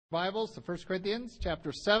Bibles to 1 Corinthians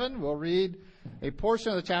chapter 7. We'll read a portion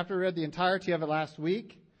of the chapter. We read the entirety of it last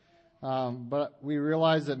week, but we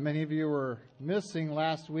realized that many of you were missing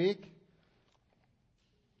last week.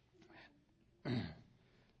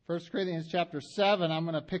 1 Corinthians chapter 7, I'm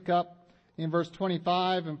going to pick up in verse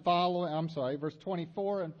 25 and following, verse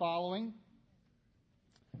 24 and following,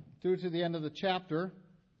 through to the end of the chapter.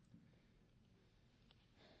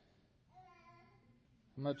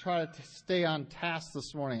 I'm going to try to stay on task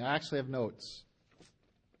this morning. I actually have notes.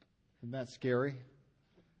 Isn't that scary?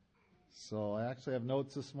 So I actually have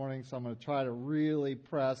notes this morning, so I'm going to try to really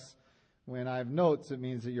press. When I have notes, it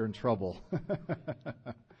means that you're in trouble.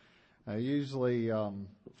 I usually am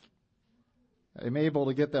able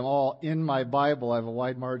to get them all in my Bible. I have a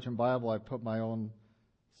wide margin Bible. I put my own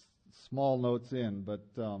small notes in, but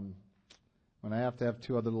when I have to have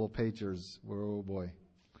two other little pagers, oh boy.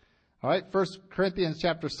 All right, 1 Corinthians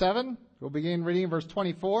chapter 7. We'll begin reading verse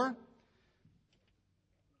 24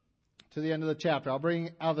 to the end of the chapter. I'll bring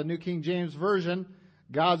out the New King James Version.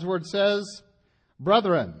 God's Word says,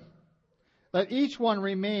 "Brethren, let each one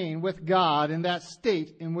remain with God in that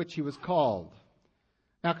state in which he was called.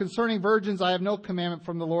 Now concerning virgins I have no commandment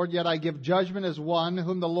from the Lord, yet I give judgment as one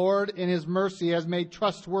whom the Lord in his mercy has made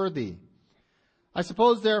trustworthy. I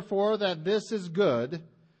suppose therefore that this is good,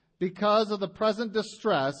 because of the present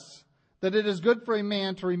distress, that it is good for a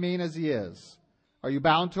man to remain as he is. Are you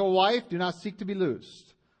bound to a wife? Do not seek to be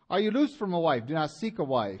loosed. Are you loosed from a wife? Do not seek a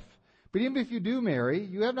wife. But even if you do marry,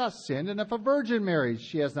 you have not sinned, and if a virgin marries,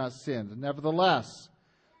 she has not sinned. Nevertheless,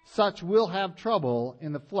 such will have trouble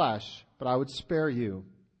in the flesh, but I would spare you.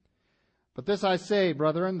 But this I say,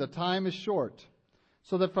 brethren, the time is short,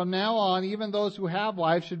 so that from now on even those who have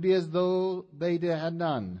wives should be as though they had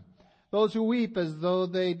none. Those who weep as though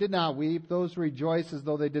they did not weep, those who rejoice as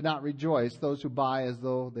though they did not rejoice, those who buy as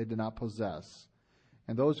though they did not possess,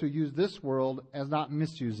 and those who use this world as not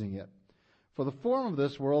misusing it. For the form of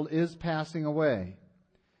this world is passing away.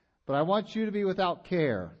 But I want you to be without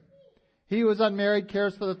care. He who is unmarried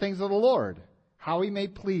cares for the things of the Lord, how he may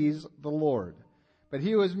please the Lord. But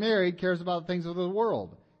he who is married cares about the things of the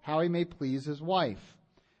world, how he may please his wife.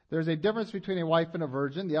 There's a difference between a wife and a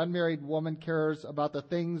virgin. The unmarried woman cares about the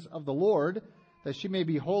things of the Lord, that she may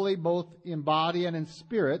be holy both in body and in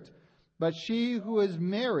spirit. But she who is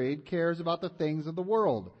married cares about the things of the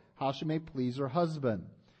world, how she may please her husband.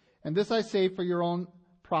 And this I say for your own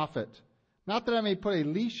profit. Not that I may put a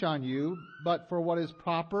leash on you, but for what is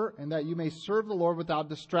proper, and that you may serve the Lord without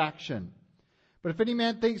distraction. But if any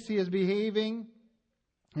man thinks he is behaving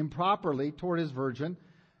improperly toward his virgin,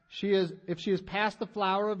 if she is past the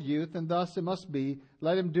flower of youth, and thus it must be,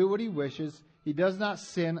 let him do what he wishes. He does not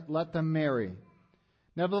sin, let them marry.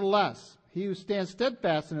 Nevertheless, he who stands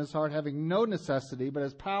steadfast in his heart, having no necessity, but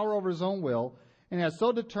has power over his own will, and has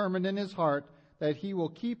so determined in his heart that he will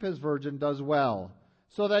keep his virgin, does well.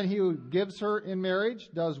 So that he who gives her in marriage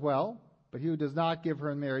does well, but he who does not give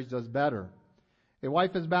her in marriage does better. A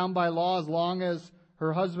wife is bound by law as long as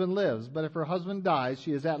her husband lives, but if her husband dies,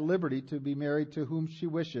 she is at liberty to be married to whom she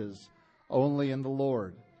wishes, only in the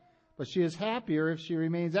Lord. But she is happier if she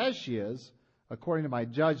remains as she is, according to my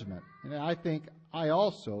judgment. And I think I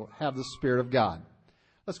also have the Spirit of God."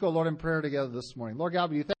 Let's go, Lord, in prayer together this morning. Lord God,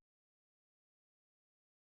 will you thank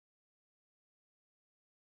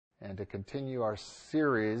you? And to continue our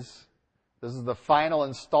series, this is the final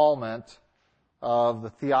installment of the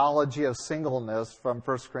theology of singleness from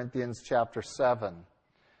 1 Corinthians chapter 7.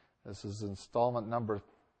 This is installment number,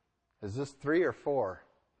 is this 3 or 4?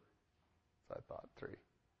 I thought 3.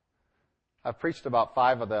 I've preached about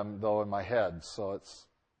 5 of them, though, in my head, so it's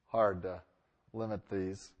hard to limit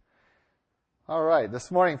these. All right,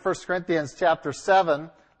 this morning, 1 Corinthians chapter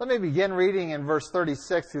 7. Let me begin reading in verse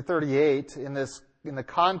 36 through 38 in the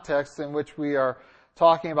context in which we are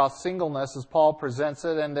talking about singleness as Paul presents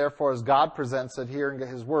it, and therefore as God presents it here in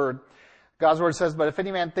His Word. God's Word says, "But if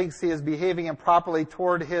any man thinks he is behaving improperly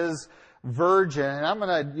toward his virgin," and I'm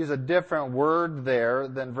going to use a different word there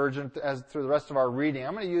than virgin as through the rest of our reading.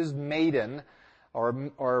 I'm going to use maiden,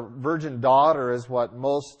 or virgin daughter is what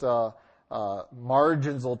most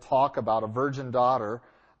margins will talk about. A virgin daughter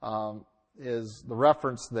is the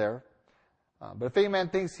reference there. "But if any man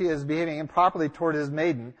thinks he is behaving improperly toward his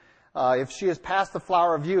maiden, if she is past the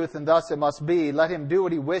flower of youth, and thus it must be, let him do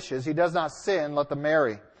what he wishes. He does not sin, let them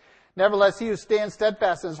marry. Nevertheless, he who stands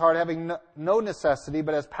steadfast in his heart, having no necessity,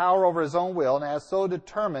 but has power over his own will, and has so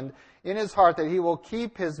determined in his heart that he will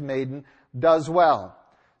keep his maiden, does well.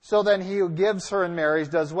 So then he who gives her in marriage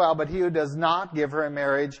does well, but he who does not give her in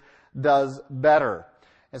marriage does better."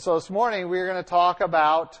 And so this morning we're going to talk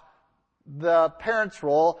about the parent's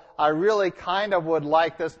role, I really kind of would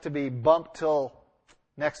like this to be bumped till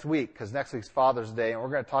next week, because next week's Father's Day, and we're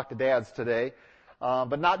going to talk to dads today.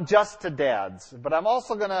 But not just to dads. But I'm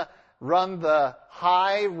also going to run the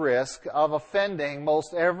high risk of offending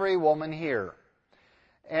most every woman here.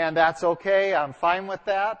 And that's okay. I'm fine with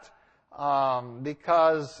that,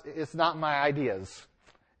 because it's not my ideas.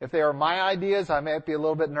 If they are my ideas, I might be a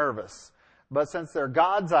little bit nervous. But since they're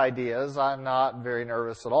God's ideas, I'm not very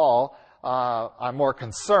nervous at all. I'm more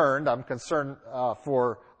concerned. I'm concerned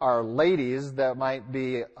for our ladies that might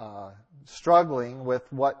be struggling with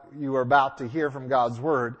what you are about to hear from God's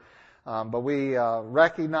Word. But we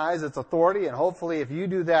recognize its authority, and hopefully if you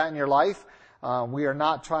do that in your life, we are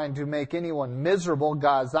not trying to make anyone miserable.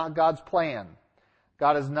 It's not God's plan.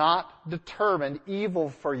 God has not determined evil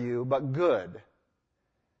for you, but good.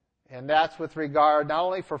 And that's with regard not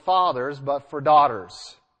only for fathers, but for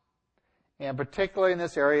daughters. And particularly in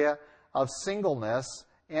this area of singleness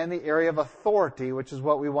and the area of authority, which is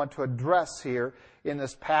what we want to address here in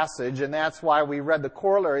this passage. And that's why we read a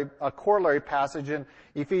corollary passage in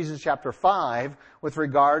Ephesians chapter 5 with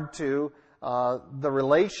regard to the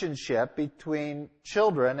relationship between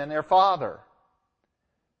children and their father.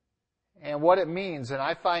 And what it means. And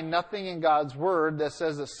I find nothing in God's Word that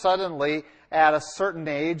says that suddenly at a certain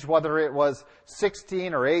age, whether it was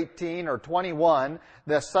 16 or 18 or 21,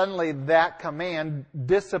 that suddenly that command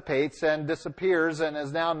dissipates and disappears and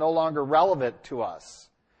is now no longer relevant to us.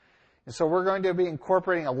 And so we're going to be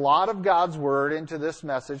incorporating a lot of God's Word into this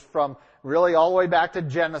message from really all the way back to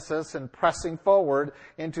Genesis and pressing forward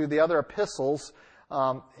into the other epistles,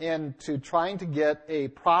 into trying to get a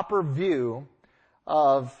proper view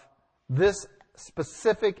of this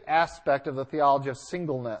specific aspect of the theology of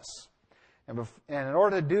singleness. And in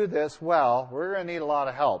order to do this well, we're going to need a lot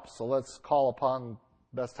of help. So let's call upon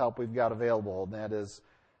the best help we've got available, and that is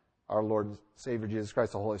our Lord and Savior Jesus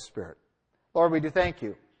Christ, the Holy Spirit. Lord, we do thank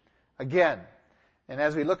you again. And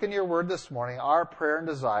as we look into your word this morning, our prayer and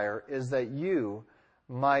desire is that you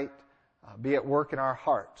might be at work in our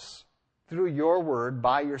hearts through your word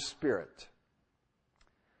by your Spirit.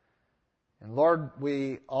 And Lord,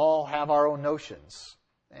 we all have our own notions,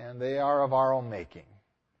 and they are of our own making.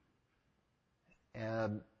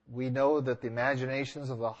 And we know that the imaginations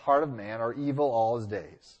of the heart of man are evil all his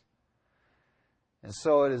days. And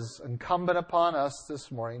so it is incumbent upon us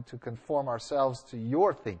this morning to conform ourselves to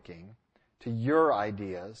your thinking, to your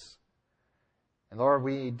ideas. And Lord,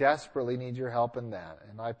 we desperately need your help in that.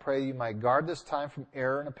 And I pray you might guard this time from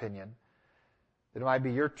error and opinion, that it might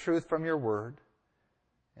be your truth from your word.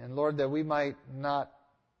 And Lord, that we might not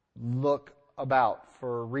look about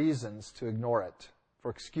for reasons to ignore it, for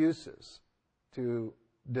excuses to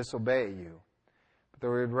disobey you, but that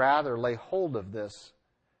we would rather lay hold of this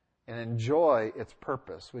and enjoy its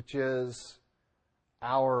purpose, which is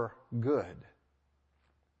our good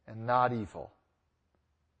and not evil.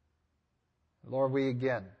 Lord, we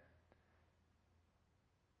again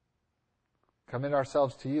commit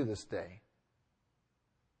ourselves to you this day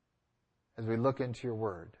as we look into your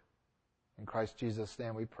word. In Christ Jesus'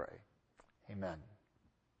 name we pray. Amen.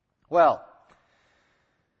 Well,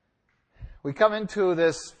 we come into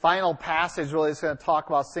this final passage really that's going to talk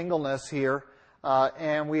about singleness here,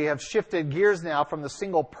 and we have shifted gears now from the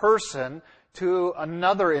single person to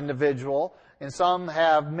another individual. And some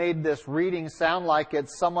have made this reading sound like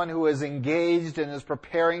it's someone who is engaged and is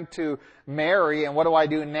preparing to marry. And what do I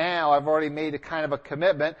do now? I've already made a kind of a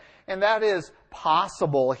commitment. And that is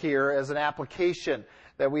possible here as an application,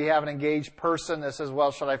 that we have an engaged person that says,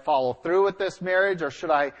 well, should I follow through with this marriage or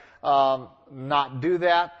should I not do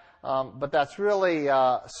that? But that's really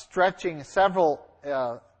stretching several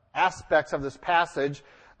aspects of this passage.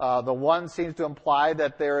 The one seems to imply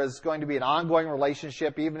that there is going to be an ongoing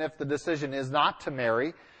relationship even if the decision is not to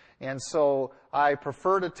marry. And so I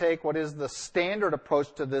prefer to take what is the standard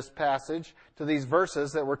approach to this passage, to these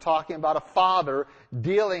verses, that we're talking about a father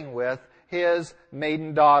dealing with his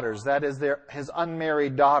maiden daughters, that is, his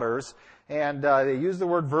unmarried daughters. And they use the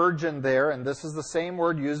word virgin there, and this is the same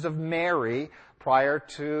word used of Mary prior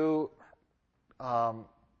to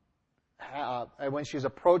when she's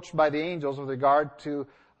approached by the angels with regard to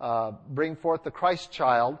bring forth the Christ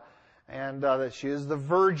child, and that she is the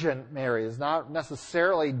Virgin Mary. It's not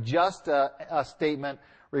necessarily just a statement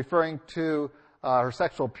referring to her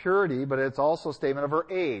sexual purity, but it's also a statement of her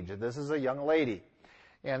age. This is a young lady.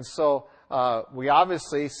 And so we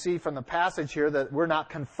obviously see from the passage here that we're not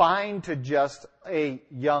confined to just a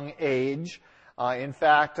young age. In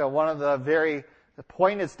fact, one of the very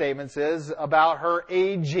pointed statements is about her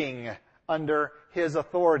aging under his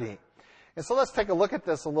authority. And so let's take a look at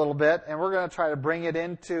this a little bit, and we're going to try to bring it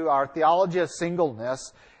into our theology of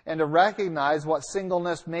singleness and to recognize what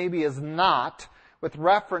singleness maybe is not, with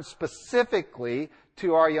reference specifically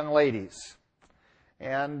to our young ladies.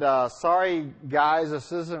 And sorry, guys,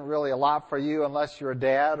 this isn't really a lot for you unless you're a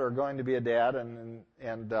dad or going to be a dad,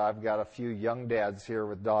 and I've got a few young dads here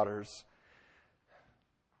with daughters.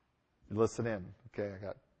 Listen in. Okay, I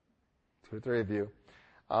got 2 or 3 of you.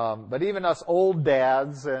 But even us old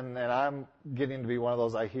dads, and I'm getting to be one of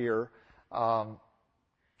those, I hear, have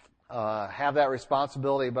that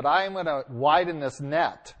responsibility. But I am going to widen this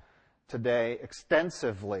net today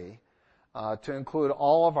extensively to include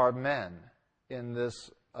all of our men in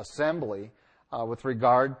this assembly with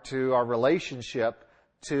regard to our relationship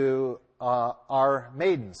to our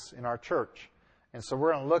maidens in our church. And so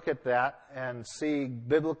we're going to look at that and see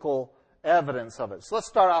biblical evidence of it. So let's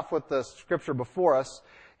start off with the scripture before us,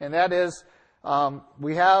 and that is,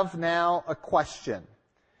 we have now a question.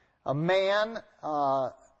 A man,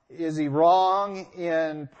 is he wrong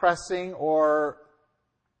in pressing or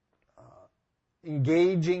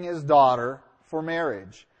engaging his daughter for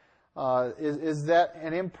marriage? Is that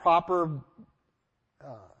an improper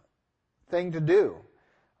thing to do?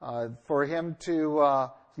 For him to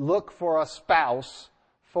look for a spouse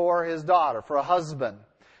for his daughter, for a husband?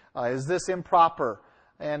 Is this improper?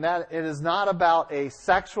 And that it is not about a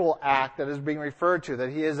sexual act that is being referred to, that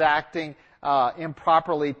he is acting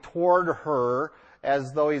improperly toward her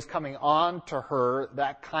as though he's coming on to her,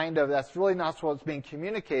 that's really not what's being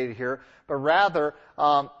communicated here, but rather,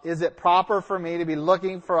 is it proper for me to be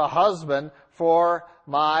looking for a husband for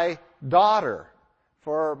my daughter,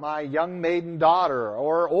 for my young maiden daughter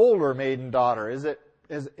or older maiden daughter?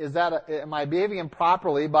 Am I behaving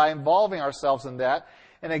improperly by involving ourselves in that?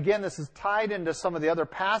 And again, this is tied into some of the other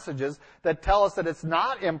passages that tell us that it's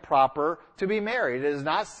not improper to be married. It is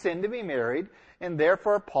not sin to be married. And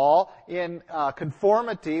therefore, Paul, in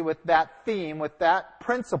conformity with that theme, with that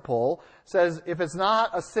principle, says, if it's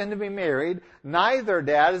not a sin to be married, neither,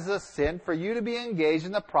 Dad, is a sin for you to be engaged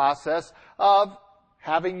in the process of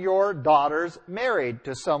having your daughters married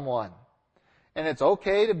to someone. And it's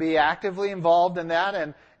okay to be actively involved in that.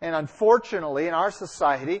 And unfortunately, in our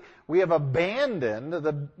society, we have abandoned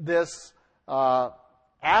this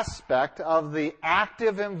aspect of the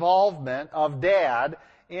active involvement of Dad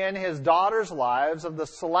in his daughters' lives, of the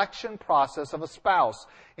selection process of a spouse.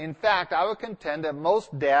 In fact, I would contend that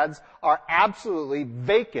most dads are absolutely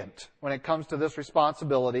vacant when it comes to this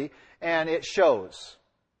responsibility, and it shows.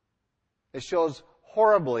 It shows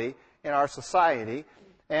horribly in our society,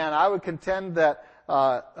 and I would contend that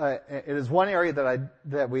it is one area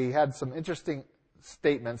that we had some interesting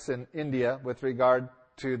statements in India with regard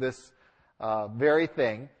to this very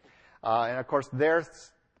thing, and of course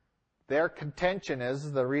their contention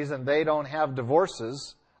is the reason they don't have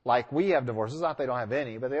divorces like we have divorces, not that they don't have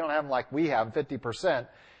any, but they don't have them like we have, 50%,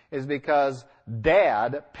 is because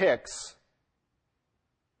Dad picks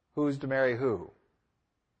who's to marry who.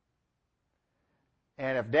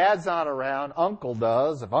 And if Dad's not around, Uncle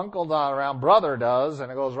does. If Uncle's not around, Brother does.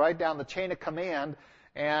 And it goes right down the chain of command,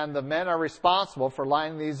 and the men are responsible for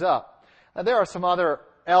lining these up. Now, there are some other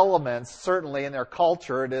elements, certainly in their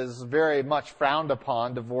culture. It is very much frowned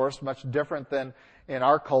upon, divorce, much different than in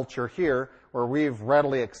our culture here, where we've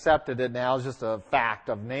readily accepted it now as just a fact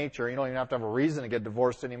of nature. You don't even have to have a reason to get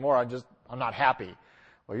divorced anymore. I'm not happy.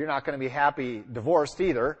 Well, you're not going to be happy divorced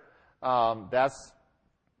either. That's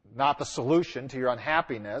not the solution to your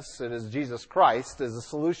unhappiness. It is Jesus Christ is the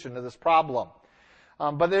solution to this problem.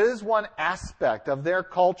 But there is one aspect of their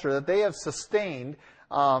culture that they have sustained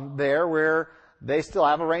there where they still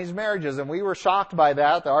have arranged marriages. And we were shocked by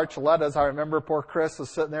that. The Archulettas, I remember poor Chris was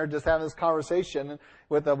sitting there just having this conversation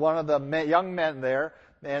with one of the young men there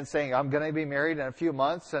and saying, I'm going to be married in a few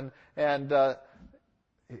months. And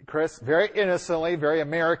Chris, very innocently, very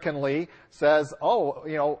Americanly, says,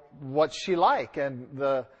 what's she like? And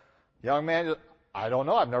the young man, I don't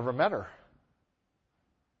know. I've never met her.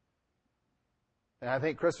 And I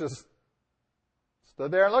think Chris just stood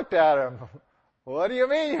there and looked at him. What do you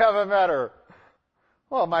mean you haven't met her?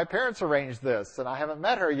 Well, my parents arranged this, and I haven't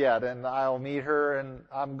met her yet, and I'll meet her, and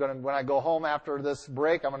when I go home after this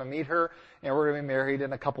break, I'm going to meet her, and we're going to be married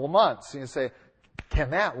in a couple of months. And you say, can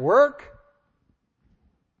that work?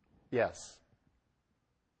 Yes.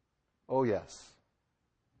 Oh, yes.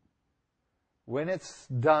 When it's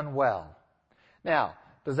done well. Now,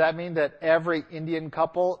 does that mean that every Indian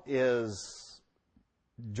couple is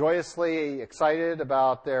joyously excited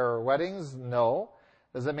about their weddings? No.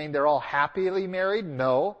 Does it mean they're all happily married?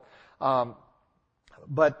 No.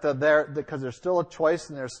 But because there's still a choice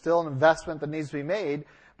and there's still an investment that needs to be made.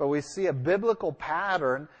 but we see a biblical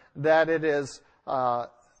pattern that it is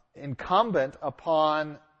incumbent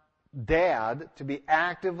upon dad to be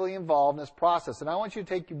actively involved in this process. And I want you to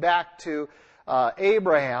take you back to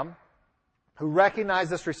Abraham, who recognized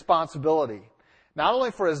this responsibility, not only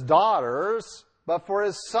for his daughters, but for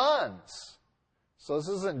his sons. So this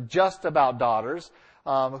isn't just about daughters,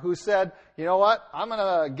 who said, you know what, I'm going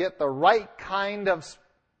to get the right kind of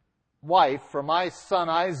wife for my son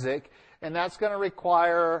Isaac, and that's going to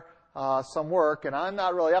require some work, and I'm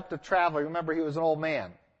not really up to traveling. Remember, he was an old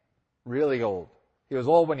man, really old. He was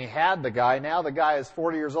old when he had the guy. Now the guy is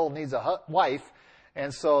 40 years old and needs a wife,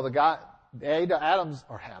 and so the guy, Abraham's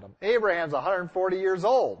 140 years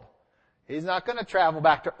old. He's not going to travel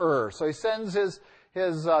back to Ur. So he sends his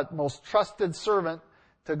most trusted servant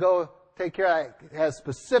to go take care of, has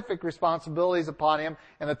specific responsibilities upon him.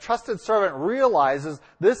 And the trusted servant realizes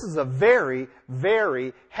this is a very,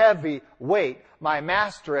 very heavy weight my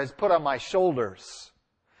master has put on my shoulders.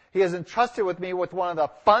 He has entrusted with me with one of the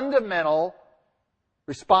fundamental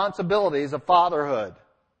responsibilities of fatherhood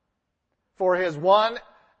for his one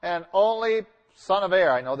and only son of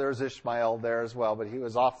heir. I know there's Ishmael there as well, but he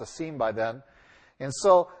was off the scene by then. And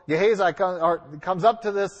so Gehazi comes up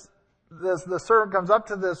to the servant comes up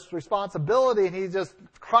to this responsibility, and he just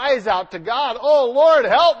cries out to God, "Oh Lord,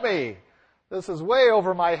 help me! This is way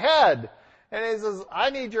over my head." And he says, "I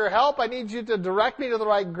need your help. I need you to direct me to the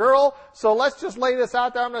right girl. So let's just lay this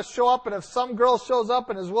out there. I'm going to show up, and if some girl shows up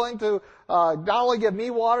and is willing to not only give me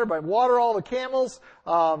water, but water all the camels,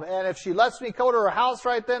 and if she lets me go to her house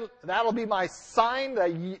right then, that'll be my sign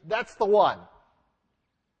that that's the one."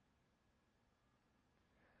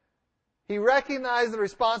 He recognized the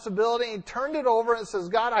responsibility, he turned it over and says,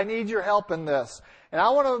 "God, I need your help in this." And I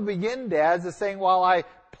want to begin, dads, as saying, while I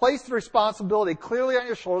place the responsibility clearly on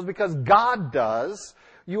your shoulders because God does,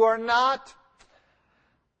 you are not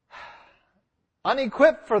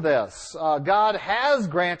unequipped for this. God has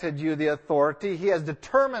granted you the authority. He has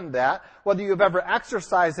determined that. Whether you've ever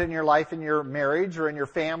exercised it in your life, in your marriage, or in your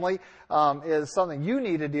family, is something you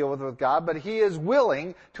need to deal with God. But He is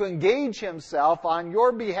willing to engage Himself on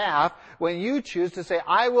your behalf when you choose to say,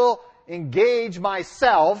 "I will engage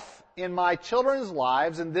myself in my children's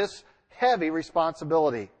lives in this heavy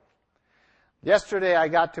responsibility." Yesterday I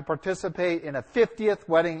got to participate in a 50th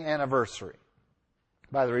wedding anniversary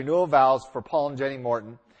by the renewal of vows for Paul and Jenny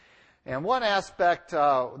Morton. And one aspect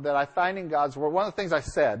that I find in God's Word, one of the things I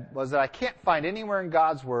said was that I can't find anywhere in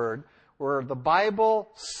God's Word where the Bible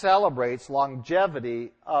celebrates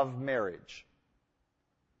longevity of marriage.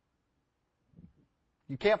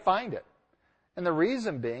 You can't find it. And the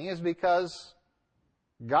reason being is because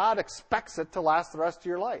God expects it to last the rest of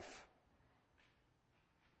your life.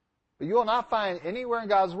 But you will not find anywhere in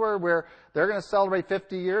God's Word where they're going to celebrate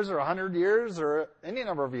 50 years or 100 years or any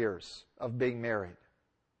number of years of being married.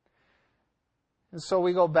 And so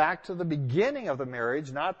we go back to the beginning of the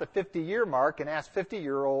marriage, not the 50-year mark, and ask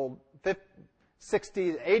 50-year-old,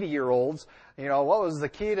 60, 80-year-olds, what was the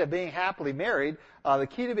key to being happily married? The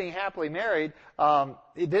key to being happily married,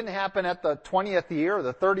 it didn't happen at the 20th year, or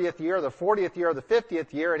the 30th year, or the 40th year, or the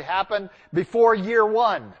 50th year. It happened before year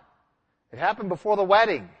one. It happened before the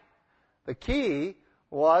wedding. The key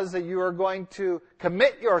was that you are going to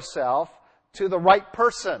commit yourself to the right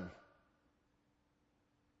person.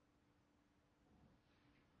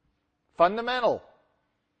 Fundamental.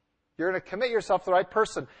 You're going to commit yourself to the right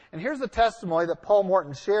person. And here's the testimony that Paul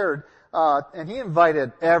Morton shared, and he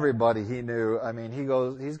invited everybody he knew. I mean,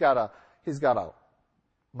 he's got a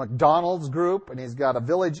McDonald's group, and he's got a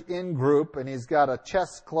Village Inn group, and he's got a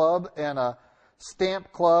chess club, and a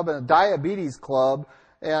stamp club, and a diabetes club,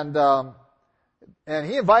 and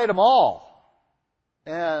he invited them all.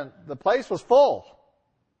 And the place was full.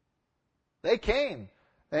 They came.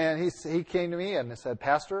 And he came to me and said,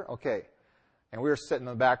 "Pastor, okay." And we were sitting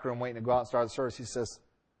in the back room waiting to go out and start the service. He says,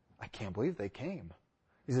 "I can't believe they came."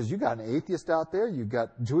 He says, "You got an atheist out there. You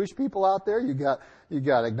got Jewish people out there. You got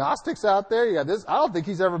agnostics out there. You got this. I don't think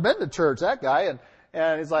he's ever been to church, that guy."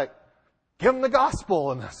 And he's like, "Give him the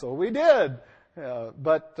gospel." And so we did.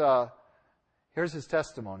 But here's his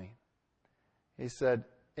testimony. He said,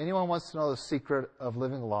 "Anyone wants to know the secret of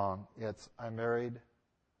living long? It's I married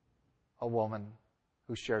a woman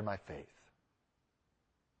who shared my faith.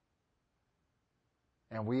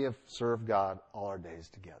 And we have served God all our days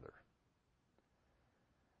together."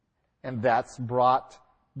 And that's brought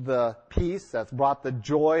the peace, that's brought the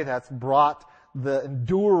joy, that's brought the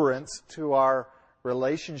endurance to our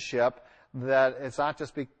relationship, that it's not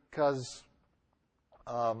just because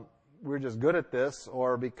we're just good at this,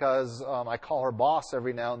 or because I call her boss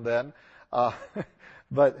every now and then,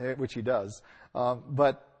 but which he does.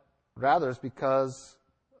 But Rather, it's because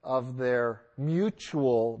of their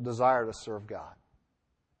mutual desire to serve God.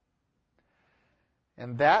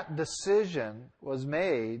 And that decision was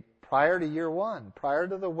made prior to year one, prior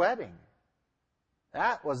to the wedding.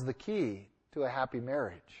 That was the key to a happy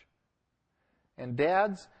marriage. And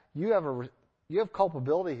dads, you have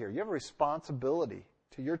culpability here. You have a responsibility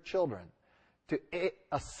to your children to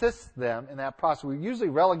assist them in that process. We usually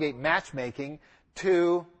relegate matchmaking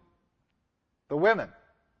to the women.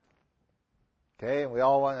 Okay, and we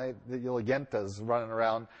all want the Legentas running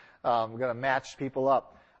around. We're going to match people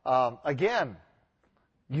up. Again,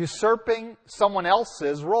 usurping someone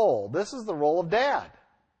else's role. This is the role of dad.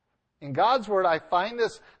 In God's Word, I find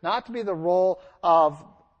this not to be the role of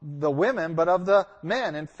the women, but of the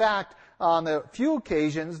men. In fact, on the few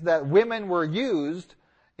occasions that women were used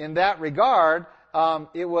in that regard,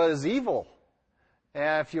 it was evil.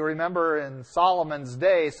 And if you remember in Solomon's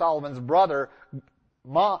day, Solomon's half-brother,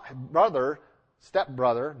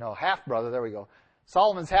 there we go.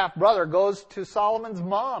 Solomon's half-brother goes to Solomon's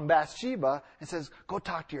mom, Bathsheba, and says, go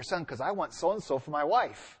talk to your son because I want so-and-so for my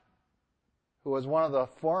wife, who was one of the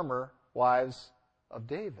former wives of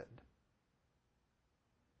David.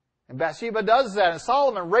 And Bathsheba does that, and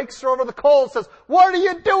Solomon rakes her over the coals and says, what are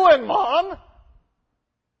you doing, Mom?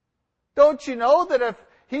 Don't you know that if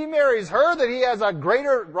he marries her, that he has a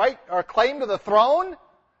greater right or claim to the throne?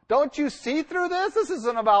 Don't you see through this? This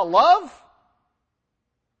isn't about love.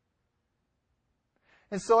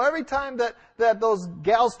 And so every time that those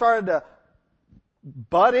gals started to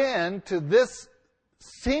butt in to this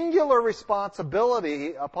singular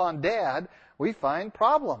responsibility upon Dad, we find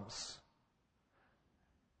problems.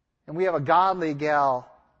 And we have a godly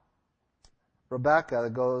gal, Rebecca,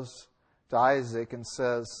 that goes to Isaac and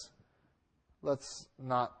says, let's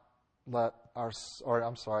not let got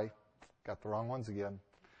the wrong ones again.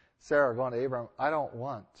 Sarah going to Abraham, I don't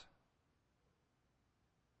want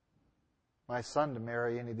my son to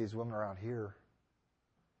marry any of these women around here.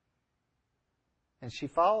 And she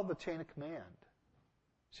followed the chain of command.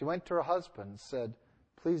 She went to her husband and said,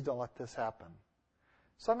 please don't let this happen.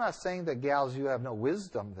 So I'm not saying that gals, you have no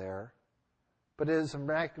wisdom there, but it is a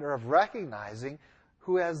matter of recognizing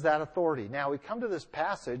who has that authority. Now we come to this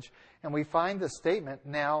passage and we find the statement,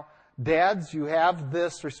 now, dads, you have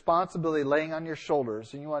this responsibility laying on your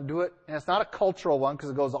shoulders, and you want to do it. And it's not a cultural one because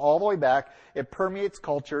it goes all the way back. It permeates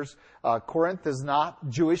cultures. Corinth is not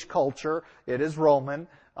Jewish culture. It is Roman.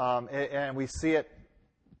 And we see it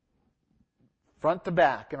front to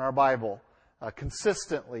back in our Bible,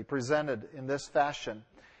 consistently presented in this fashion.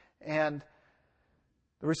 And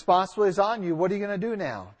the responsibility is on you. What are you going to do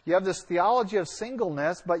now? You have this theology of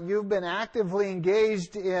singleness, but you've been actively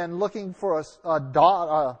engaged in looking for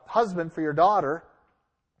a husband for your daughter.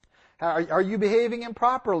 Are you behaving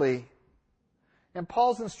improperly? And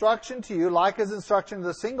Paul's instruction to you, like his instruction to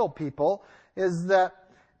the single people, is that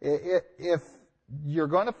if you're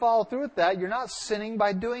going to follow through with that, you're not sinning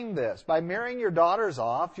by doing this. By marrying your daughters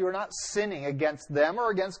off, you're not sinning against them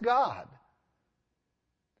or against God.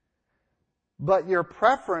 But your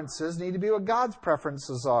preferences need to be what God's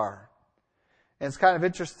preferences are. And it's kind of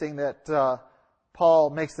interesting that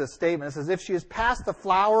Paul makes this statement. It says, if she is past the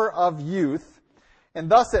flower of youth,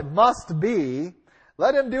 and thus it must be,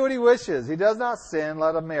 let him do what he wishes. He does not sin,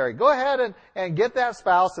 let him marry. Go ahead and get that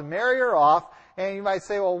spouse and marry her off. And you might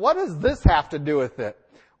say, well, what does this have to do with it?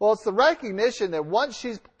 Well, it's the recognition that once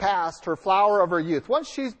she's past her flower of her youth, once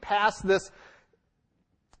she's past this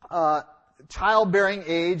childbearing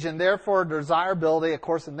age, and therefore desirability, of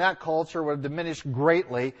course, in that culture would diminish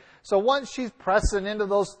greatly. So once she's pressing into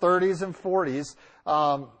those 30s and 40s,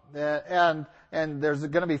 and there's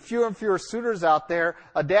going to be fewer and fewer suitors out there,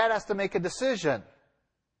 a dad has to make a decision.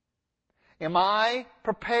 Am I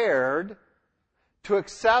prepared to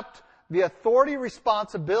accept the authority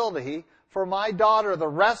responsibility for my daughter the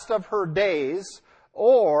rest of her days,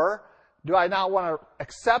 or do I not want to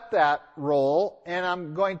accept that role and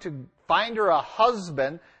I'm going to find her a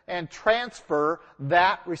husband and transfer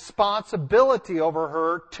that responsibility over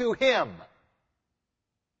her to him?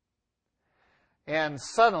 And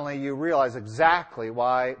suddenly you realize exactly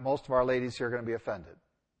why most of our ladies here are going to be offended.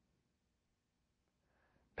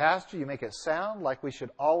 Pastor, you make it sound like we should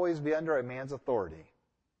always be under a man's authority.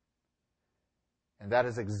 And that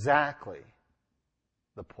is exactly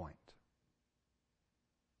the point.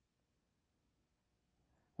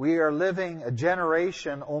 We are living a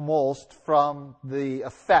generation almost from the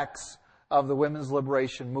effects of the women's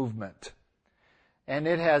liberation movement. And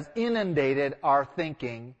it has inundated our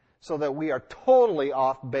thinking so that we are totally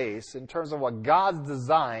off base in terms of what God's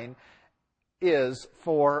design is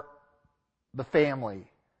for the family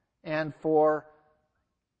and for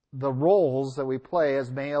the roles that we play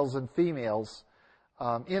as males and females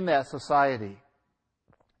in that society.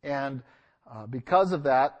 And because of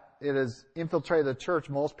that, it has infiltrated the church.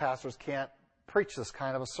 Most pastors can't preach this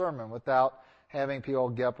kind of a sermon without having people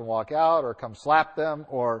get up and walk out or come slap them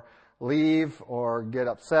or leave or get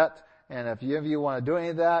upset. And if any of you want to do any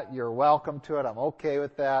of that, you're welcome to it. I'm okay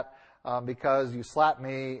with that because you slapped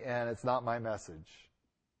me and it's not my message.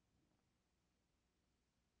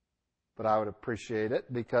 But I would appreciate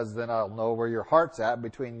it because then I'll know where your heart's at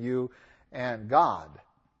between you and God.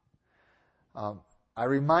 I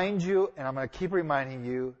remind you, and I'm going to keep reminding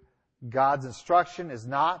you, God's instruction is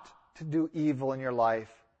not to do evil in your life,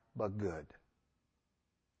 but good.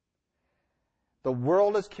 The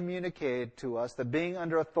world has communicated to us that being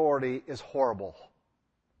under authority is horrible,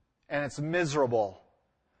 and it's miserable,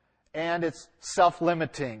 and it's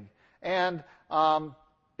self-limiting, and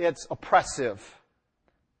it's oppressive.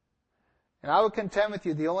 And I would contend with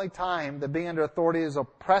you, the only time that being under authority is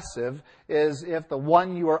oppressive is if the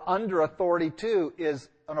one you are under authority to is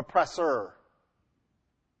an oppressor.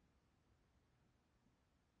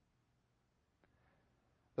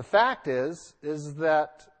 The fact is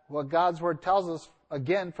that what God's Word tells us,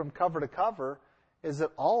 again, from cover to cover, is that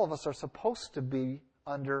all of us are supposed to be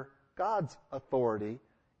under God's authority.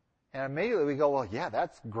 And immediately we go, well, yeah,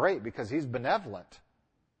 that's great because He's benevolent.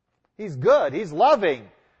 He's good. He's loving.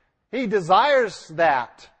 He desires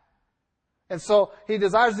that. And so He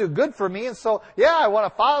desires to do good for me. And so, yeah, I want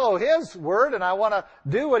to follow His Word and I want to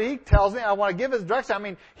do what He tells me. I want to give His direction. I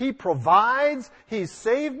mean, He provides. He's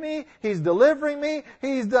saved me. He's delivering me.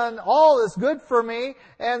 He's done all this good for me.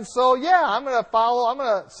 And so, yeah, I'm going to follow. I'm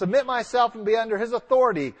going to submit myself and be under His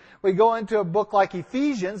authority. We go into a book like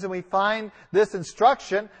Ephesians and we find this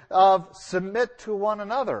instruction of submit to one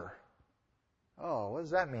another. Oh, what does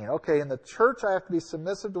that mean? Okay, in the church I have to be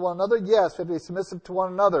submissive to one another? Yes, we have to be submissive to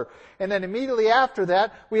one another. And then immediately after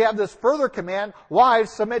that, we have this further command,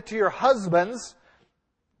 wives, submit to your husbands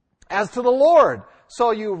as to the Lord. So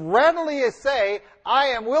you readily say, I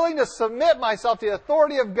am willing to submit myself to the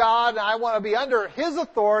authority of God, and I want to be under His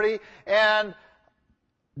authority. And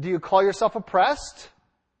do you call yourself oppressed?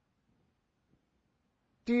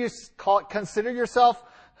 Do you consider yourself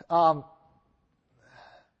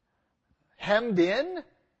hemmed in?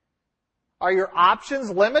 Are your options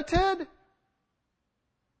limited?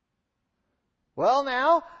 Well,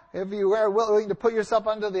 now, if you are willing to put yourself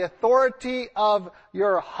under the authority of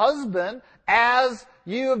your husband as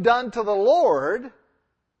you have done to the Lord,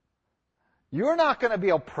 you're not going to be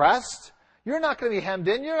oppressed. You're not going to be hemmed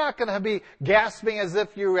in. You're not going to be gasping as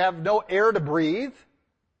if you have no air to breathe.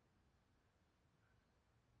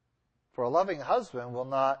 For a loving husband will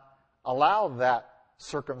not allow that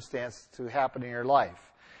circumstance to happen in your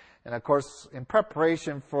life. And of course, in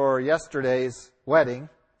preparation for yesterday's wedding,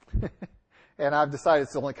 and I've decided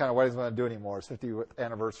it's the only kind of weddings I'm going to do anymore, it's 50th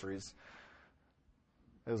anniversaries.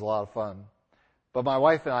 It was a lot of fun. But my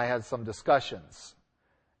wife and I had some discussions,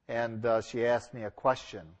 and she asked me a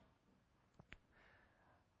question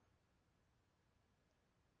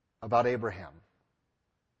about Abraham.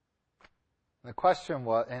 And the question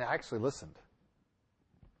was, and I actually listened,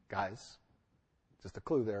 guys. Just a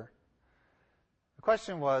clue there. The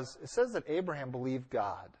question was, it says that Abraham believed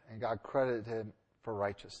God, and God credited him for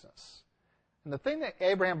righteousness. And the thing that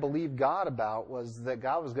Abraham believed God about was that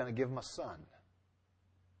God was going to give him a son.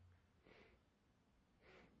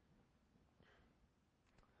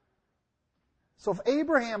 So if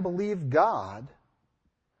Abraham believed God,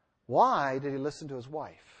 why did he listen to his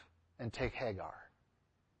wife and take Hagar?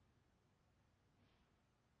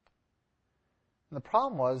 And the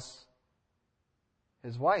problem was,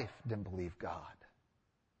 his wife didn't believe God.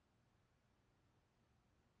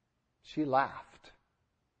 She laughed.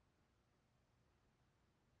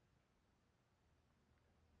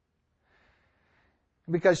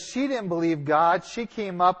 Because she didn't believe God, she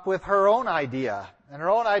came up with her own idea. And her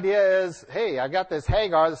own idea is, hey, I got this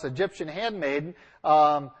Hagar, this Egyptian handmaiden,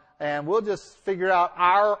 and we'll just figure out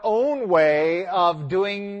our own way of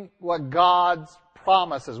doing what God's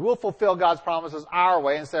promises. We'll fulfill God's promises our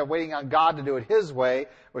way instead of waiting on God to do it His way,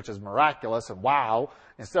 which is miraculous and wow.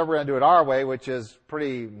 Instead, we're going to do it our way, which is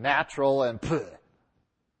pretty natural and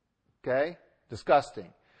okay?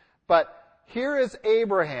 Disgusting. But here is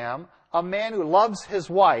Abraham, a man who loves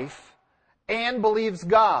his wife and believes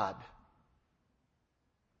God.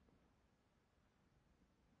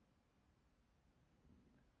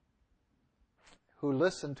 Who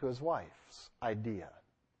listened to his wife's idea.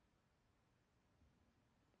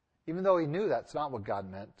 Even though he knew that's not what God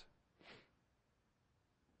meant.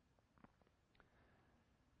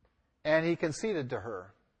 And he conceded to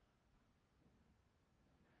her.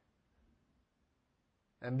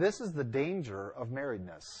 And this is the danger of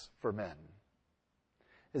marriedness for men,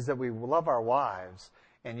 is that we love our wives,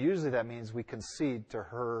 and usually that means we concede to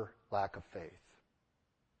her lack of faith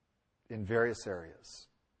in various areas.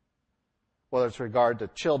 Whether it's regard to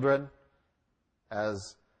children,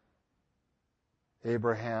 as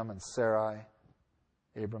Abram and Sarai,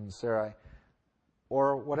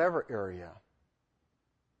 or whatever area.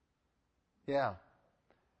 Yeah.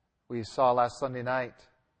 We saw last Sunday night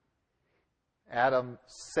Adam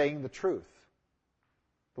saying the truth.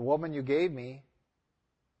 The woman you gave me,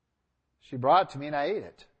 she brought it to me and I ate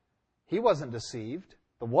it. He wasn't deceived.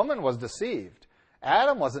 The woman was deceived.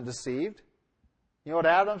 Adam wasn't deceived. You know what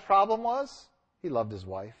Adam's problem was? He loved his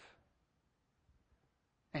wife.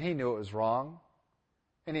 And he knew it was wrong.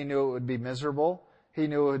 And he knew it would be miserable. He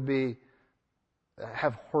knew it would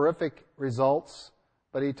have horrific results.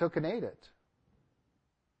 But he took and ate it.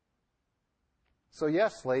 So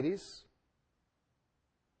yes, ladies,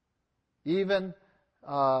 even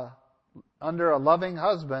under a loving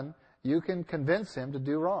husband, you can convince him to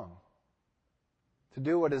do wrong, to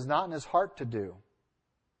do what is not in his heart to do,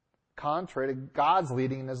 contrary to God's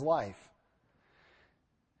leading in his life.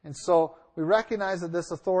 And so we recognize that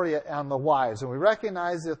this authority on the wives, and we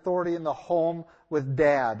recognize the authority in the home with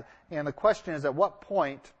dad. And the question is, at what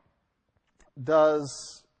point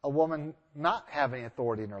does a woman not have any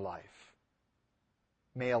authority in her life?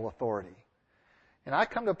 Male authority. And I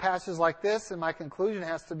come to passages like this, and my conclusion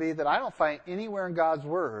has to be that I don't find anywhere in God's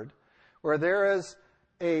Word where there is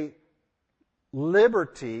a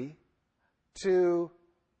liberty to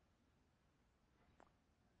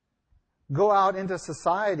go out into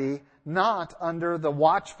society not under the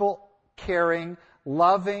watchful, caring,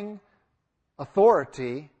 loving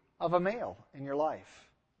authority of a male in your life.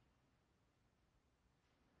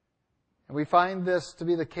 And we find this to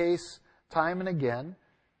be the case time and again.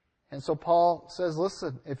 And so Paul says,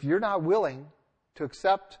 listen, if you're not willing to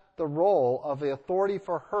accept the role of the authority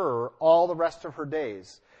for her all the rest of her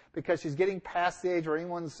days, because she's getting past the age where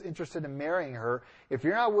anyone's interested in marrying her, if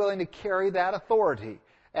you're not willing to carry that authority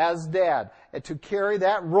as dad, and to carry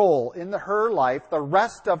that role in her life the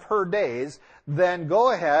rest of her days, then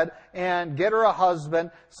go ahead and get her a husband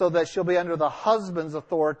so that she'll be under the husband's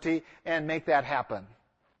authority and make that happen.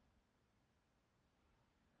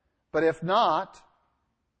 But if not,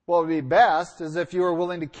 what would be best is if you were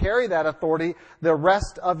willing to carry that authority the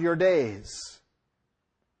rest of your days.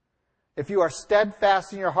 If you are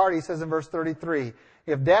steadfast in your heart, he says in verse 33,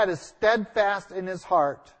 if dad is steadfast in his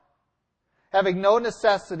heart, having no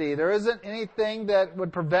necessity, there isn't anything that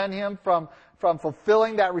would prevent him from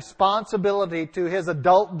fulfilling that responsibility to his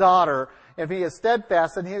adult daughter, if he is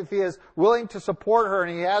steadfast and if he is willing to support her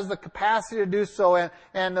and he has the capacity to do so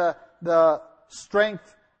and the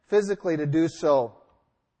strength physically to do so,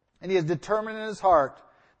 and he is determined in his heart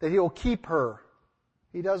that he will keep her,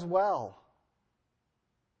 he does well.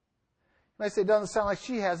 You might say, it doesn't sound like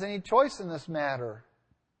she has any choice in this matter.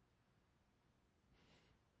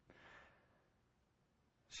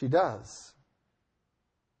 She does.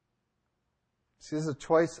 She has a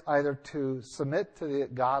choice either to submit to the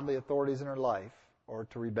godly authorities in her life or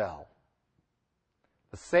to rebel.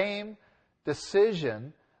 The same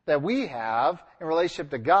decision that we have in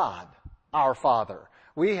relationship to God, our Father.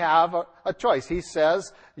 We have a choice. He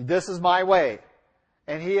says, this is my way.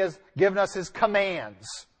 And He has given us His commands.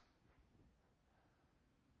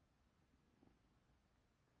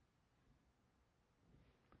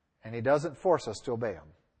 And He doesn't force us to obey them.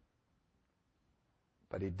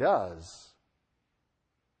 But He does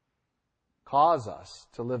cause us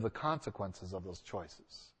to live the consequences of those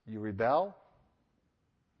choices. You rebel,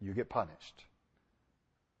 you get punished.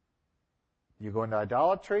 You go into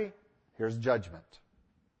idolatry, here's judgment.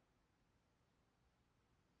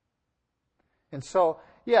 And so,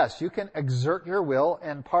 yes, you can exert your will,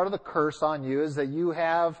 and part of the curse on you is that you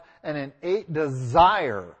have an innate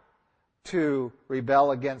desire to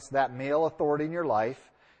rebel against that male authority in your life.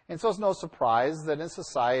 And so it's no surprise that in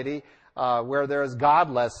society where there is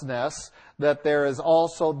godlessness, that there is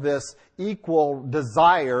also this equal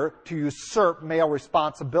desire to usurp male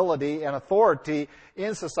responsibility and authority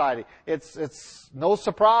in society. It's no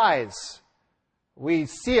surprise. We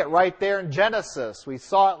see it right there in Genesis. We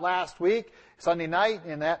saw it last week, Sunday night,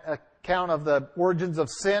 in that account of the origins of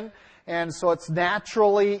sin. And so it's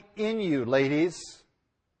naturally in you, ladies.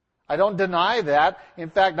 I don't deny that. In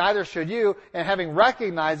fact, neither should you. And having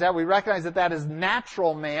recognized that, we recognize that that is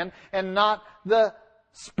natural man and not the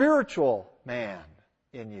spiritual man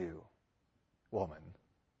in you, woman.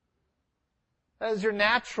 That is your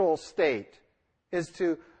natural state, is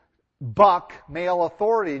to buck male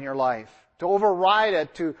authority in your life, to override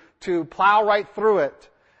it, to plow right through it.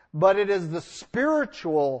 But it is the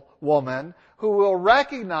spiritual woman who will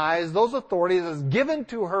recognize those authorities as given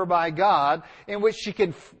to her by God, in which she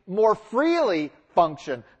can more freely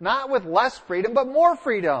function, not with less freedom, but more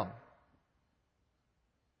freedom.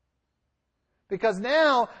 Because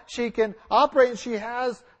now she can operate and she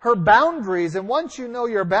has her boundaries. And once you know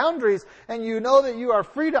your boundaries and you know that you are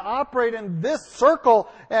free to operate in this circle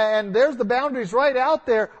and there's the boundaries right out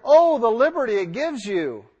there, oh, the liberty it gives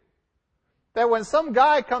you. That when some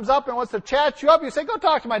guy comes up and wants to chat you up, you say, go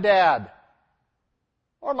talk to my dad.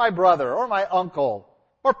 Or my brother, or my uncle,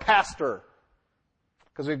 or pastor.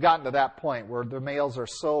 Because we've gotten to that point where the males are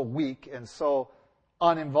so weak and so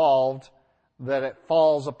uninvolved that it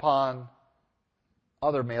falls upon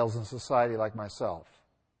other males in society like myself.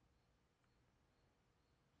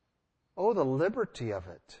 Oh, the liberty of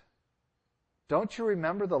it. Don't you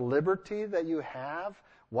remember the liberty that you have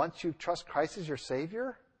once you trust Christ as your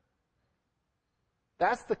Savior?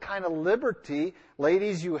 That's the kind of liberty,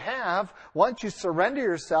 ladies, you have once you surrender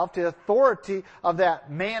yourself to the authority of that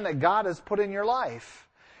man that God has put in your life.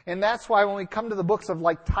 And that's why when we come to the books of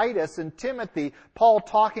like Titus and Timothy, Paul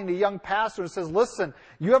talking to young pastors says, listen,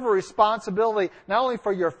 you have a responsibility not only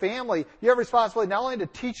for your family, you have a responsibility not only to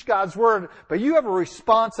teach God's Word, but you have a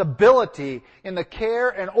responsibility in the care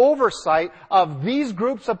and oversight of these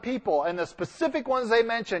groups of people. And the specific ones they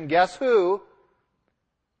mentioned, guess who?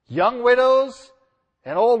 Young widows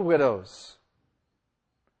and old widows.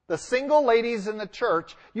 The single ladies in the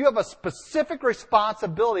church, you have a specific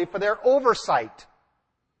responsibility for their oversight.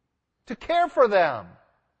 To care for them.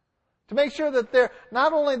 To make sure that they're,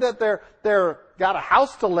 not only that they're got a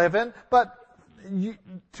house to live in, but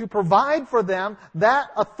to provide for them that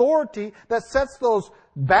authority that sets those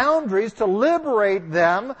boundaries to liberate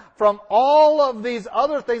them from all of these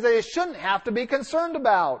other things that they shouldn't have to be concerned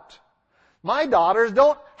about. My daughters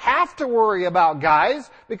don't have to worry about guys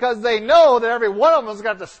because they know that every one of them has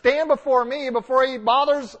got to stand before me before he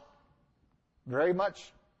bothers very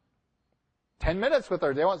much 10 minutes with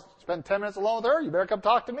her. They want to spend 10 minutes alone with her. You better come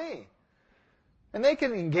talk to me. And they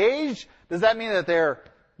can engage. Does that mean that they're,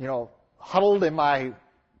 huddled in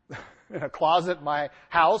in a closet in my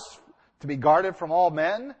house to be guarded from all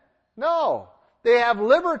men? No. They have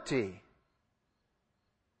liberty.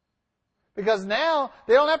 Because now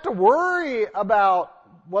they don't have to worry about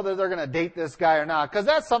whether they're going to date this guy or not, because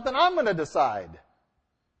that's something I'm going to decide.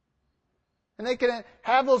 And they can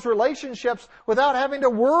have those relationships without having to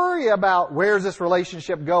worry about where's this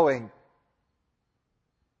relationship going.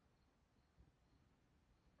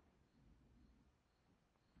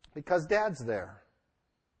 Because Dad's there.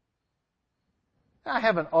 I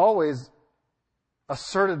haven't always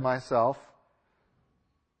asserted myself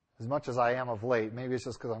as much as I am of late. Maybe it's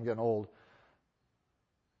just because I'm getting old.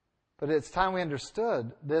 But it's time we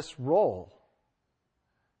understood this role.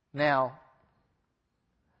 Now,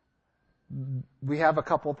 we have a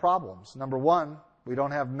couple of problems. Number one, we don't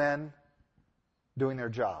have men doing their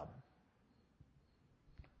job.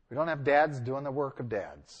 We don't have dads doing the work of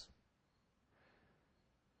dads.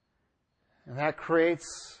 And that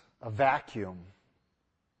creates a vacuum.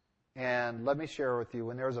 And let me share with you,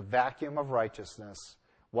 when there's a vacuum of righteousness,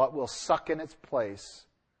 what will suck in its place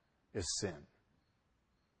is sin.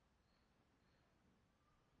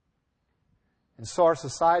 And so our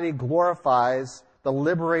society glorifies the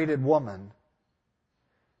liberated woman.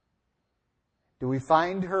 Do we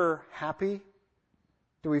find her happy?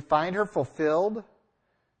 Do we find her fulfilled?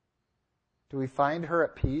 Do we find her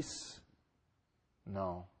at peace?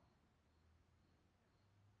 No.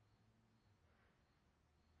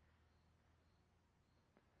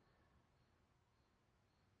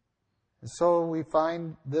 And so we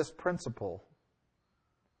find this principle,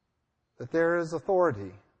 that there is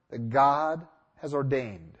authority that God has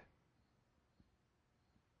ordained.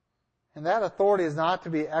 And that authority is not to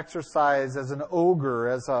be exercised as an ogre,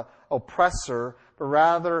 as an oppressor, but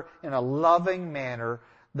rather in a loving manner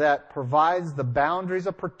that provides the boundaries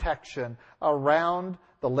of protection around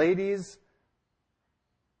the ladies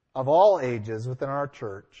of all ages within our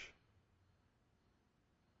church.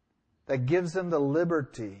 That gives them the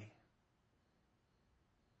liberty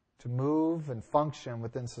to move and function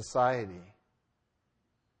within society.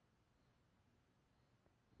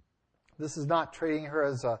 This is not treating her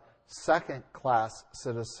as a second-class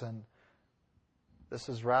citizen. This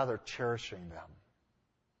is rather cherishing them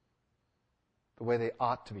the way they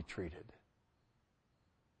ought to be treated.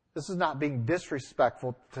 This is not being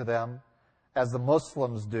disrespectful to them as the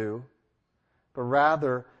Muslims do, but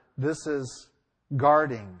rather this is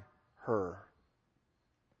guarding her.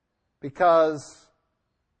 Because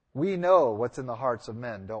We know what's in the hearts of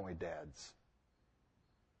men, don't we, dads?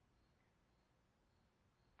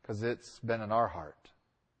 Because it's been in our heart.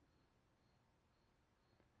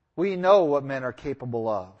 We know what men are capable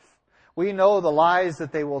of. We know the lies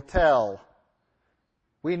that they will tell.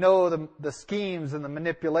 We know the schemes and the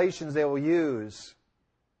manipulations they will use.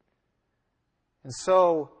 And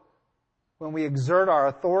so, when we exert our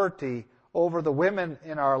authority over the women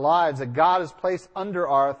in our lives that God has placed under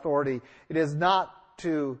our authority, it is not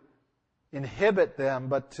to inhibit them,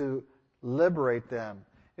 but to liberate them.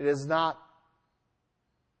 It is not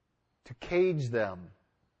to cage them,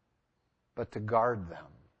 but to guard them.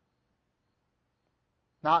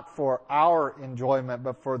 Not for our enjoyment,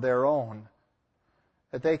 but for their own.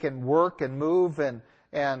 That they can work and move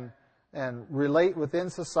and relate within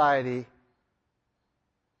society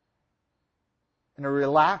in a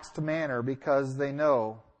relaxed manner because they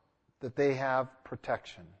know that they have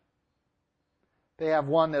protection. They have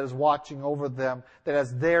one that is watching over them, that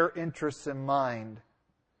has their interests in mind,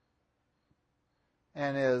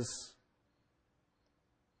 and is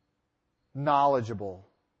knowledgeable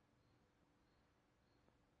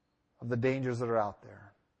of the dangers that are out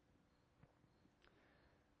there.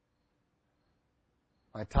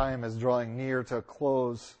 My time is drawing near to a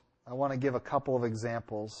close. I want to give a couple of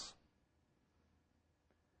examples.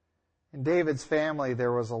 In David's family,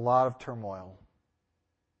 there was a lot of turmoil.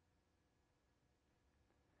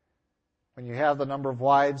 When you have the number of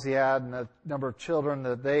wives he had and the number of children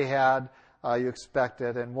that they had, you expect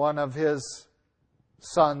it. And one of his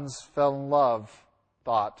sons fell in love,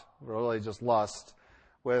 thought, really just lust,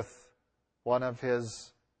 with one of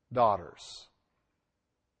his daughters.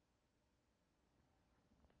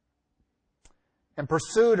 And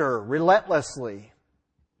pursued her relentlessly.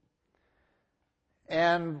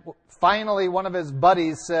 And finally, one of his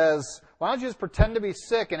buddies says, why don't you just pretend to be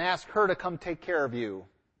sick and ask her to come take care of you?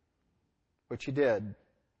 Which he did.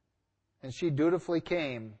 And she dutifully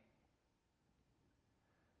came.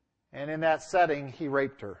 And in that setting, he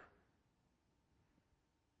raped her.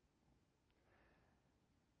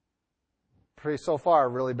 So far,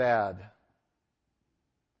 really bad.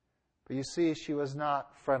 But you see, she was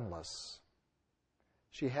not friendless.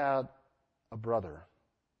 She had a brother.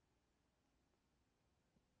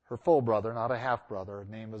 Her full brother, not a half-brother. His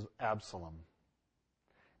name was Absalom.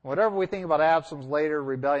 Whatever we think about Absalom's later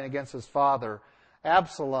rebellion against his father,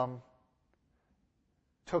 Absalom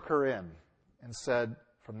took her in and said,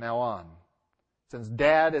 from now on, since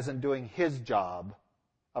Dad isn't doing his job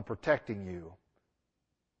of protecting you,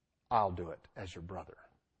 I'll do it as your brother.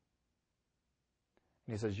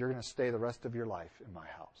 And he says, you're going to stay the rest of your life in my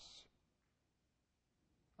house,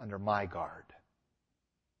 under my guard.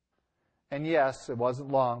 And yes, it wasn't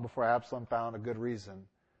long before Absalom found a good reason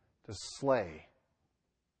to slay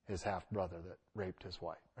his half-brother that raped his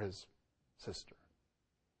wife, or his sister.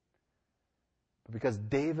 But because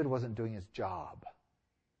David wasn't doing his job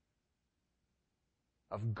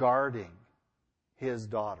of guarding his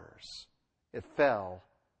daughters, it fell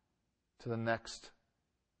to the next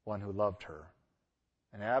one who loved her.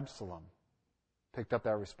 And Absalom picked up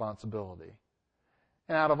that responsibility.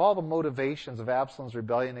 And out of all the motivations of Absalom's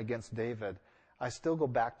rebellion against David, I still go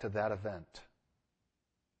back to that event.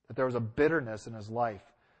 That there was a bitterness in his life,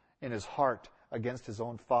 in his heart, against his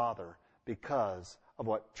own father because of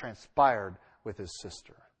what transpired with his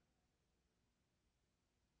sister.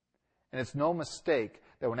 And it's no mistake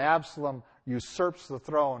that when Absalom usurps the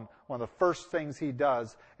throne, one of the first things he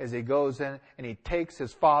does is he goes in and he takes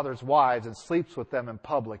his father's wives and sleeps with them in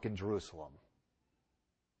public in Jerusalem.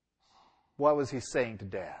 What was he saying to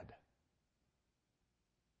Dad?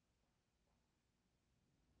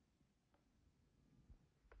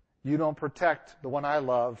 You don't protect the one I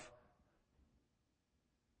love,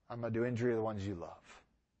 I'm going to do injury to the ones you love.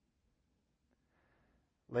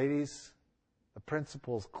 Ladies, the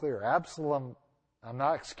principle is clear. Absalom, I'm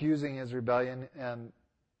not excusing his rebellion and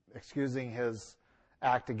excusing his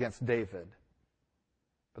act against David.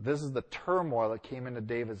 But this is the turmoil that came into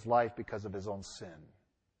David's life because of his own sin.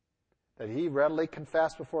 That he readily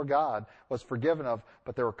confessed before God, was forgiven of,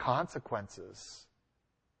 but there were consequences.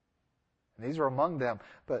 And these were among them.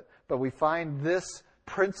 But we find this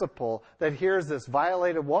principle that here's this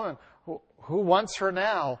violated woman. Who wants her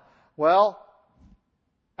now? Well,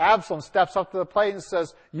 Absalom steps up to the plate and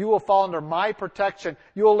says, you will fall under my protection.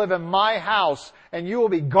 You will live in my house and you will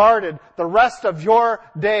be guarded the rest of your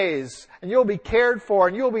days. And you will be cared for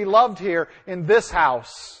and you will be loved here in this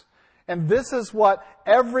house. And this is what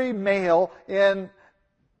every male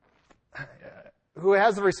who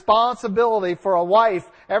has the responsibility for a wife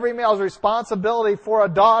Every male has responsibility for a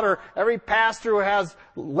daughter. Every pastor who has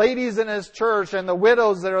ladies in his church and the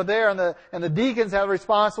widows that are there and the deacons have a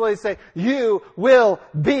responsibility to say, you will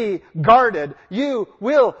be guarded. You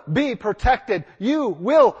will be protected. You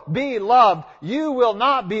will be loved. You will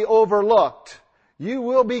not be overlooked. You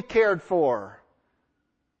will be cared for.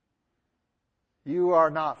 You are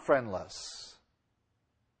not friendless.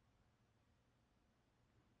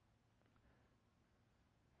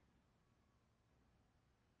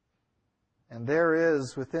 And there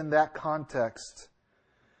is, within that context,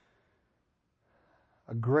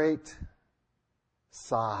 a great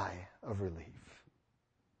sigh of relief.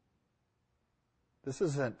 This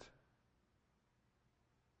isn't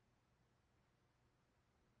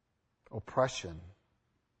oppression.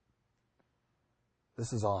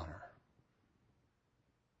 This is honor.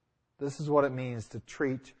 This is what it means to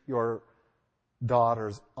treat your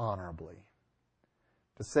daughters honorably.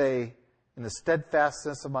 To say, in the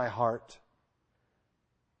steadfastness of my heart,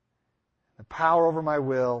 the power over my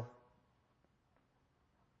will,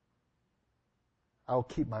 I will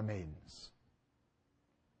keep my maidens.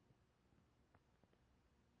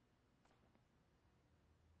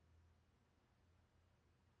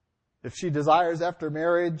 If she desires after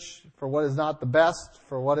marriage for what is not the best,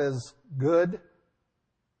 for what is good,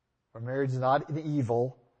 for marriage is not an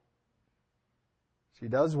evil, she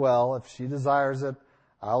does well. If she desires it,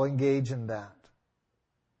 I'll engage in that.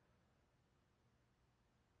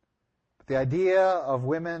 But the idea of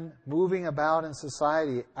women moving about in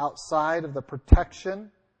society outside of the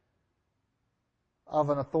protection of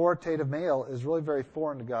an authoritative male is really very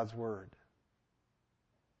foreign to God's Word.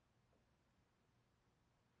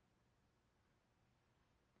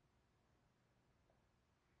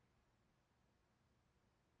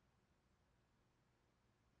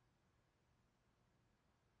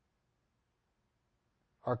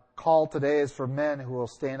 Our call today is for men who will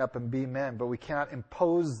stand up and be men, but we cannot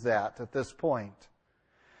impose that at this point.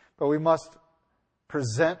 But we must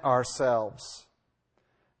present ourselves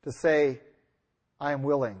to say, I am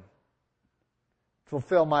willing to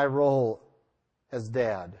fulfill my role as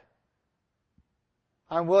dad.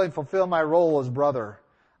 I'm willing to fulfill my role as brother.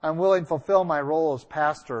 I'm willing to fulfill my role as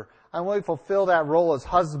pastor. I'm willing to fulfill that role as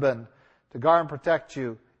husband to guard and protect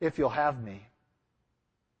you if you'll have me.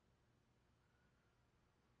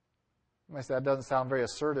 You might say, that doesn't sound very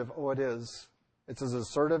assertive. Oh, it is. It's as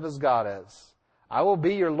assertive as God is. I will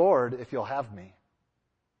be your Lord if you'll have me.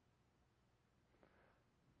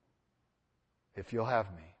 If you'll have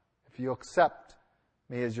me. If you accept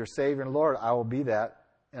me as your Savior and Lord, I will be that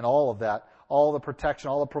and all of that. All the protection,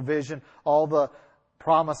 all the provision, all the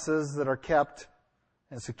promises that are kept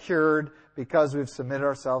and secured because we've submitted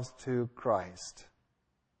ourselves to Christ.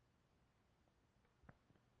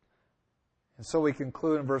 And so we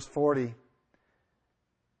conclude in verse 40.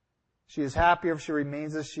 She is happier if she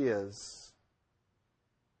remains as she is.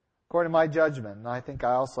 According to my judgment, and I think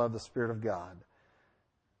I also have the Spirit of God,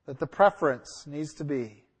 that the preference needs to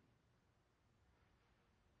be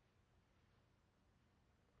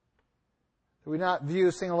that we not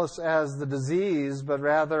view singleness as the disease, but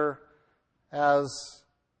rather as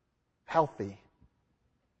healthy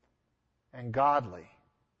and godly,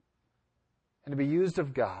 and to be used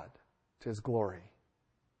of God to His glory.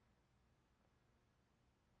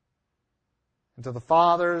 And to the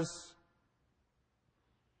fathers,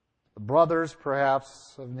 the brothers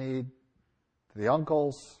perhaps of need, to the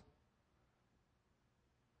uncles,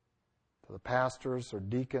 to the pastors or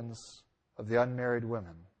deacons of the unmarried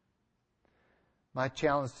women, my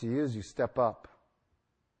challenge to you is you step up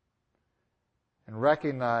and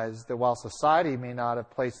recognize that while society may not have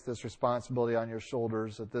placed this responsibility on your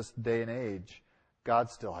shoulders at this day and age, God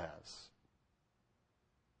still has.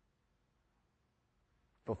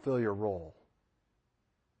 Fulfill your role.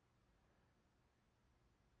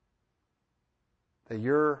 That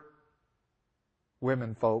your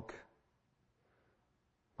women folk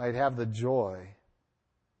might have the joy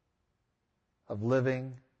of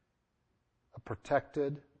living a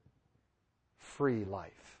protected, free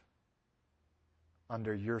life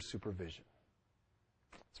under your supervision.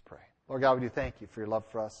 Let's pray. Lord God, we do thank you for your love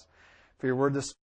for us, for your word this